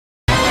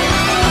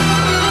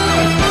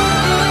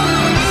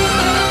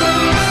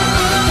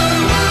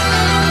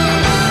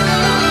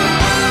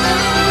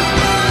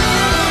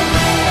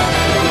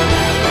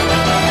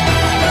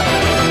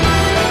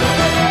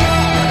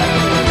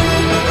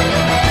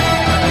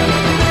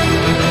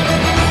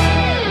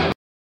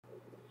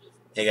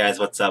Hey guys,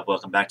 what's up?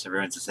 Welcome back to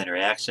Ruins of Sin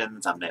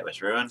Reactions. I'm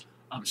Nightwish Ruin.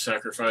 I'm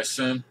Sacrifice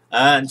Sin.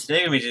 And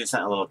today we're going to be doing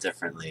something a little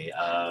differently.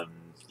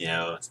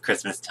 It's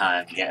Christmas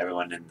time, get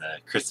everyone in the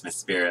Christmas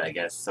spirit, I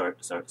guess, so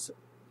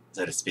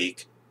to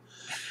speak.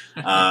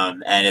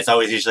 And it's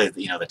always usually,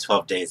 the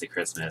 12 days of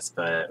Christmas,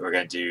 but we're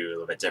going to do a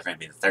little bit different,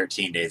 maybe the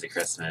 13 days of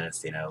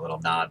Christmas, a little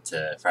nod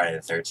to Friday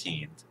the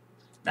 13th,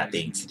 that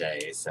being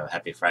today. So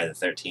happy Friday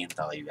the 13th,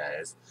 all you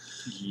guys.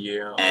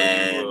 Yeah,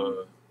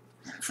 and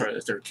Friday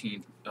the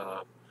 13th,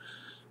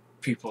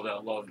 people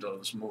that love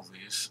those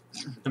movies.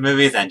 The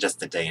movies and just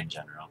the day in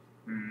general.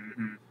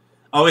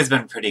 Always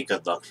been pretty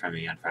good luck for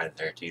me on Friday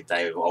the 13th.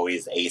 I've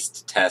always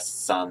aced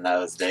tests on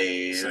those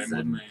days. Same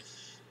with me.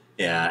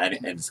 Yeah,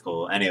 in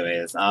school.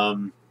 Anyways,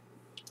 so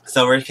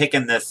we're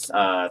kicking this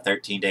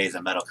 13 Days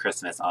of Metal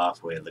Christmas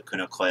off with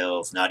Lacuna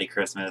Coil's Naughty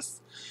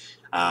Christmas.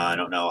 I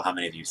don't know how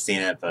many of you have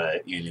seen it,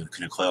 but you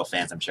Lacuna Coil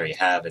fans, I'm sure you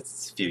have.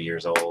 It's a few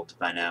years old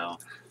by now.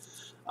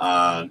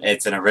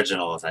 It's an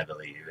original, I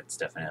believe. It's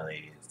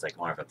like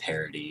more of a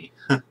parody.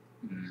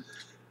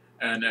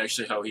 And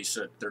actually, how he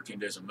said 13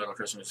 Days of Metal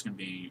Christmas can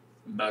be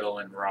metal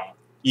and rock.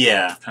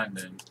 Yeah.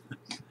 Depending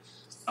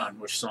on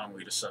which song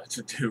we decide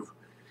to do.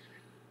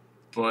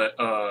 But,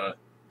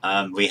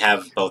 we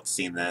have both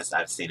seen this.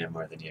 I've seen it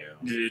more than you.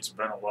 It's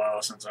been a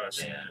while since I've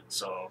seen it,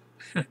 so...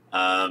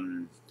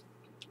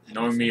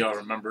 Knowing me, I'll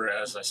remember it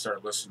as I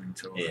start listening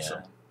to it,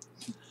 so...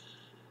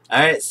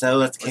 Alright, so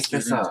let's kick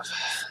this off.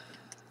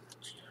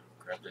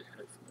 Grab the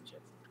headphones.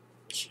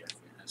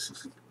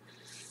 Yes.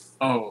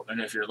 Oh, and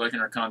if you're liking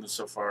our content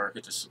so far,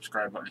 hit the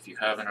subscribe button if you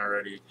haven't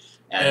already.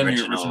 And the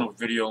original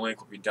video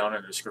link will be down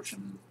in the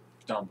description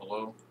down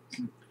below.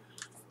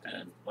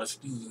 And let's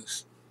do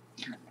this.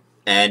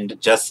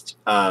 And just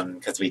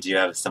because we do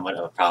have somewhat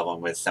of a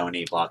problem with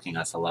Sony blocking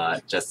us a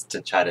lot, just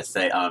to try to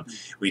say,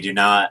 we do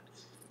not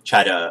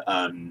try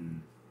to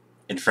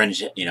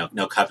infringe,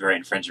 no copyright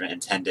infringement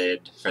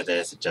intended for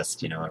this.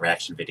 Just, a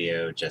reaction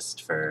video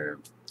just for,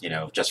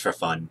 just for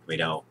fun. We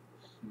don't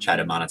try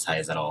to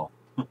monetize at all.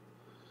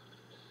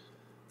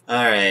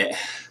 Alright.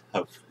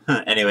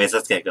 Anyways,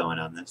 let's get going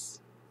on this.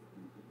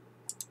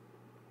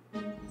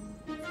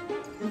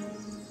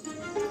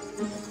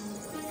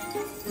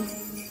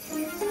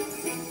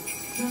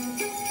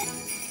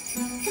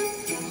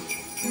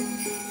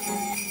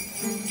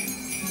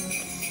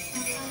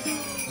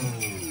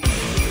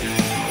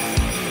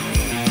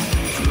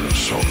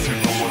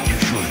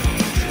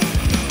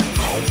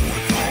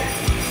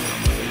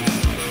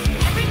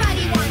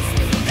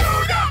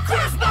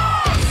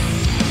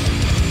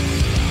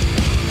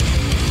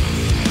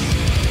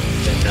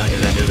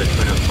 The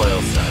Lacuna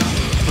Coil style.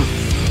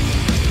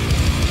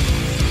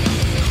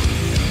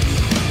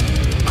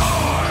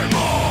 I'm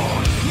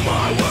on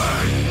my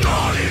way,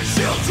 not in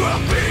children,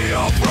 be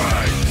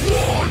afraid.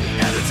 One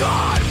at a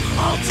time,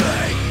 I'll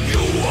take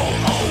you all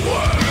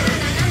away.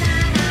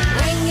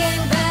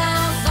 Ringing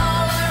bells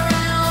all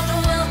around,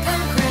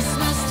 welcome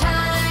Christmas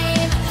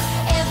time.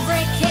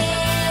 Every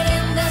kid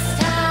in this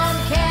town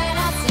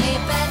cannot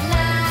sleep at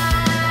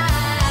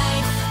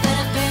night. That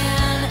have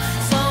been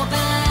so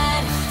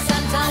bad,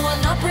 Santa will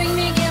not bring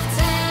me gifts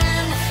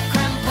and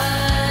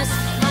Krampus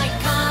might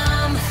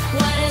come.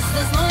 What is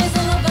this noise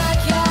in the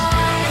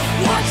backyard?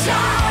 Watch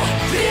out,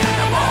 the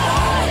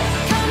animal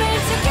coming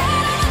to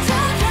get our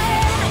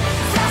children.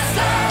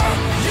 Faster,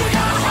 you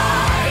gotta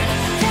hide,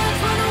 can't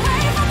run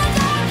away from the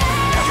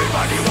darkness.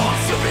 Everybody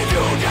wants to be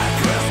good at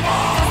Christmas,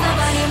 'cause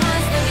nobody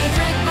wants to be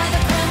tricked by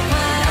the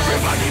Krampus.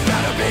 Everybody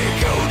better be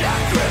good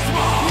at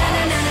Christmas.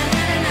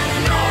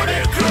 Naughty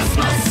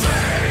Christmas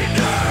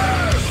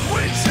Seder,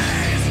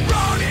 witches,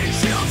 running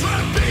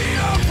children, be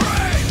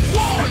afraid.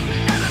 One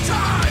at a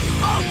time,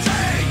 I'll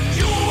take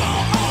you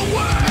all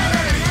away.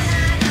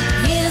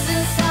 He's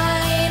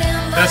inside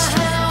in the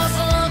house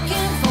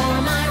looking for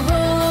my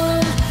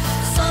room.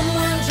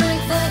 Someone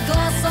drink the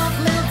glass of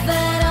milk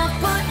that I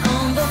put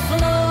on the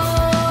floor.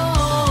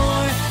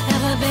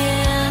 Ever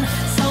been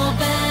so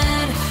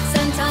bad?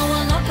 Santa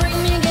will not bring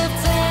me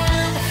gifts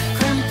and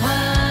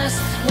Krampus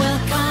will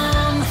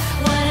come.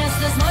 What is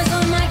this noise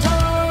on my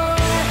door?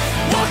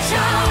 Watch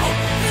out,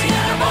 the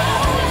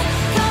animal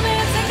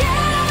coming to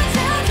get our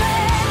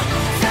children.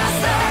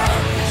 Faster,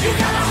 you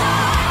gotta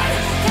hide,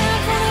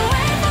 can't run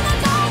away from the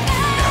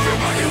darkness.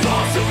 Everybody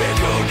wants to be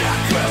good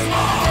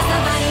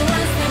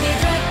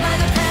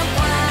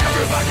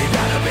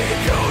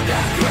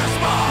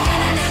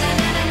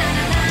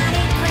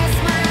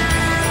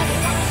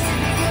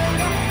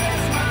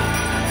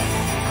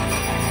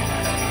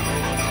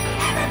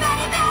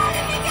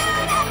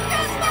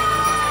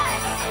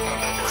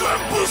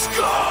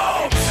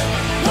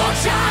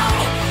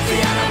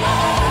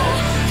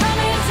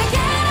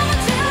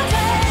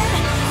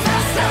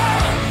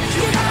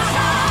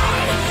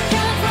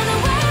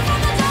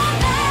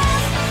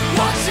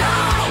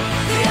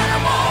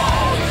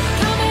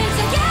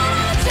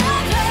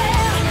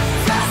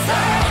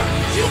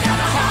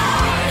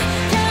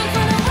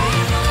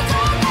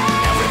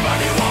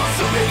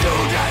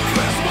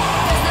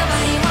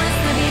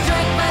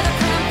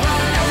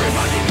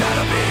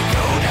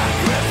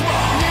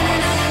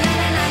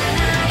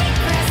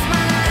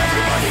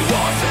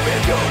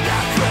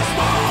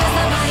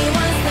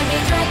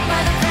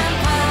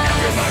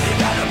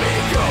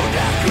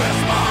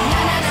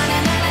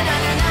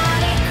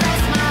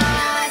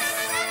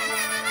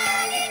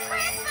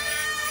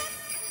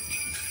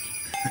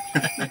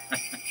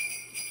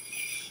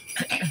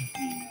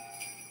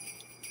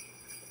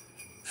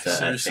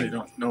seriously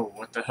don't know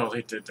what the hell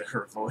they did to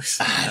her voice.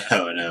 I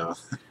don't know.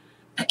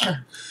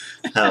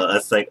 Hell,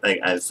 that's like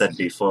I've said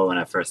before when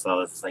I first saw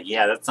this. It's like,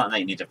 yeah, that's something that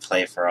you need to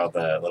play for all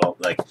the little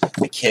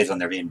the kids when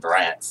they're being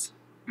brats.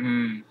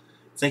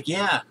 It's like,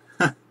 yeah,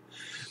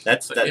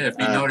 that's so, yeah.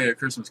 Be naughty at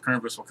Christmas,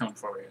 Krampus will come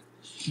for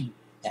you.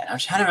 Yeah, I'm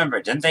trying to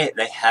remember. Didn't they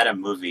had a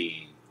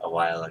movie a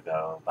while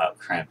ago about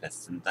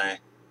Krampus? Didn't they?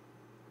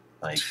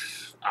 Like,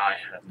 I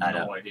have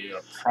no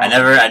idea. I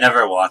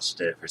never watched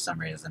it for some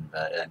reason,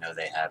 but I know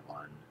they had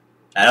one.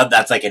 I know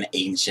that's like an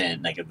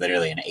ancient, like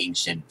literally an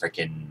ancient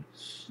freaking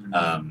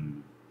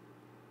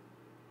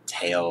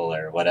tale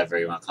or whatever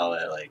you want to call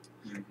it. Like,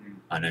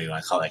 I don't know, you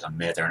want to call it like a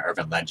myth or an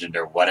urban legend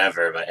or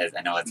whatever, but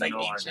I know it's like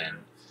ancient. Idea.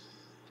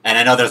 And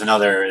I know there's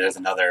another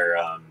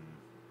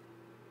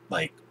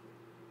like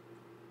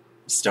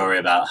story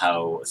about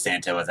how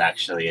Santa was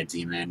actually a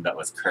demon but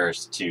was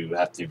cursed to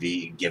have to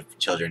give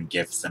children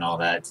gifts and all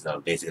that,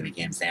 so basically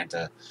became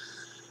Santa.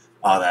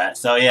 All that.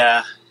 So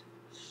yeah.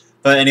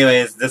 But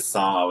anyways, this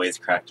song always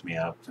cracked me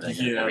up. Like,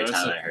 every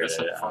time I heard it. It's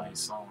a funny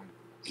song.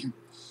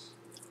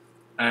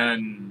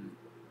 And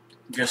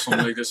I guess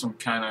we'll make this one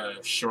kind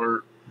of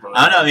short. But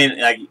I don't know. I mean,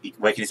 like,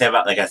 what can you say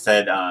about? Like I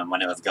said,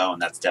 when it was going,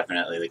 that's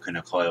definitely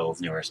Lacuna Coil's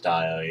newer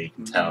style. You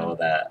can tell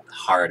that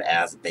hard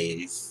ass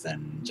bass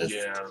and just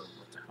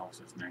what the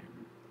hell's his name?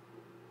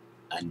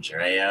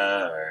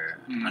 Andrea, or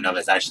I don't know if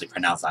it's actually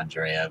pronounced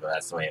Andrea, but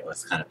that's the way it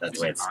was that's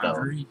the way it's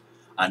spelled.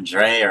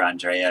 Andre or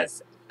Andrea.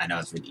 I know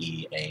it's an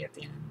E-A at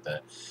the end,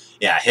 but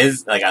yeah,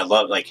 I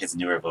love his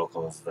newer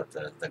vocals,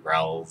 the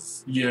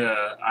growls.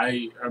 Yeah,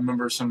 I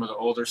remember some of the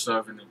older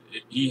stuff, and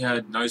he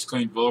had nice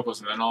clean vocals,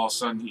 and then all of a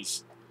sudden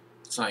it's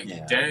like,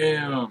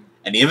 damn.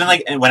 And even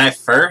when I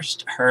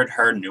first heard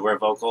her newer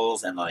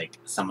vocals and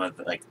some of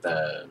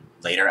the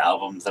later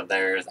albums of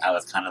theirs, I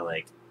was kind of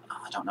like, oh,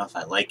 I don't know if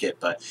I like it,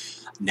 but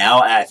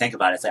now I think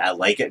about it, it's like I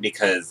like it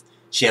because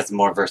she has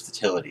more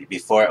versatility.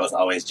 Before, it was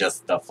always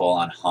just the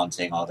full-on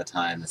haunting all the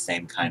time, the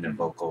same kind of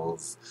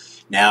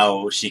vocals.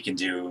 Now she can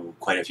do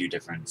quite a few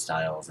different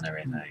styles and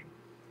everything.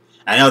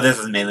 I know this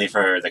is mainly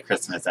for the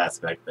Christmas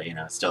aspect, but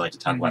still like to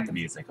talk about the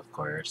music, of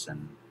course.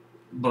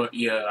 But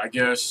yeah, I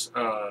guess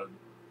I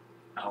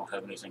don't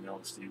have anything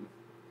else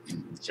to.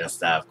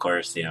 Just of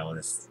course,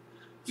 this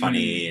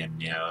funny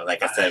and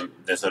like I said,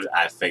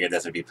 I figured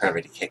this would be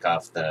perfect to kick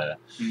off the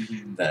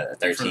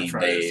 13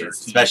 days,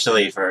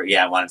 especially for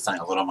I wanted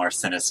something a little more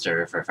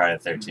sinister for Friday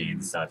the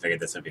 13th, so I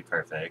figured this would be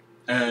perfect.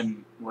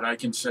 And what I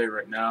can say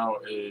right now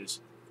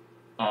is,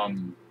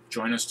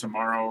 join us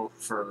tomorrow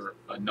for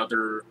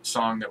another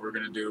song that we're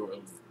gonna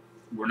do.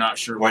 We're not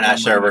sure. We're not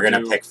sure. We're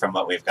gonna pick from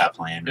what we've got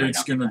planned.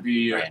 It's gonna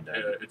be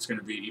it's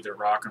gonna be either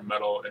rock or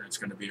metal, and it's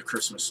gonna be a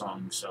Christmas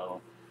song.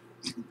 So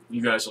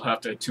you guys will have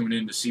to tune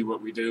in to see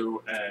what we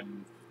do,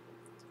 and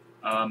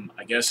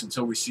I guess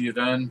until we see you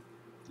then,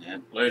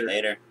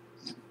 later.